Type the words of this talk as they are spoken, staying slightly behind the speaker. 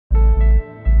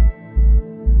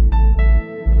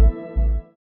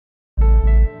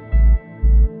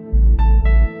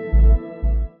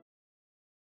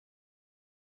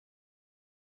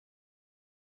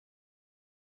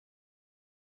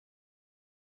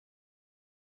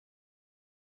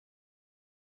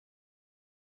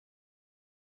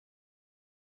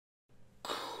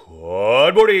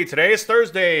Good morning. Today is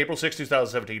Thursday, April 6,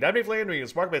 2017. I'm Dave Landry,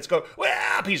 and market go,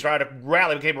 well, peace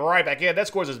rally came right back in. That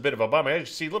scores is a bit of a bummer. As you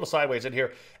can see, a little sideways in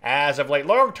here as of late.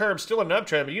 Long term, still an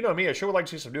uptrend, but you know me, I sure would like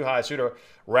to see some new highs sooner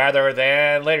rather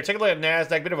than later. Take a look at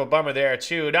NASDAQ, bit of a bummer there,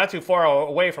 too. Not too far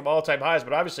away from all-time highs,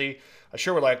 but obviously, I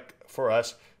sure would like for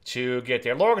us to get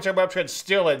there. Longer term uptrend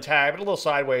still intact, but a little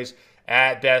sideways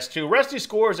at best, too. Rusty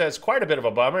scores as quite a bit of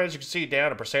a bummer. As you can see,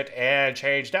 down 1% and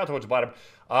change, down towards the bottom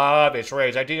of its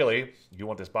range. Ideally, you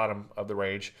want this bottom of the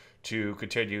range to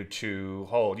continue to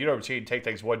hold. You know, routine, take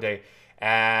things one day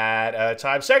at a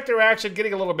time. Sector action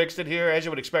getting a little mixed in here, as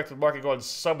you would expect with the market going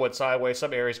somewhat sideways.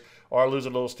 Some areas are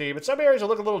losing a little steam, and some areas are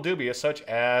looking a little dubious, such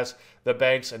as the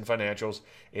banks and financials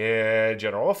in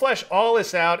general. We'll flesh all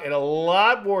this out in a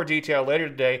lot more detail later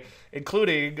today,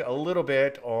 including a little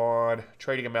bit on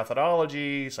trading and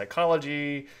methodology,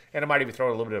 psychology, and I might even throw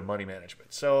in a little bit of money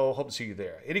management. So hope to see you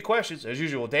there. Any questions, as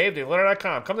usual, Dave,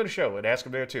 DaveLandry.com. Come to the show and ask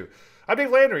them there too. I'm Dave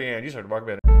Landry, and you start the Market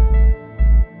Minute.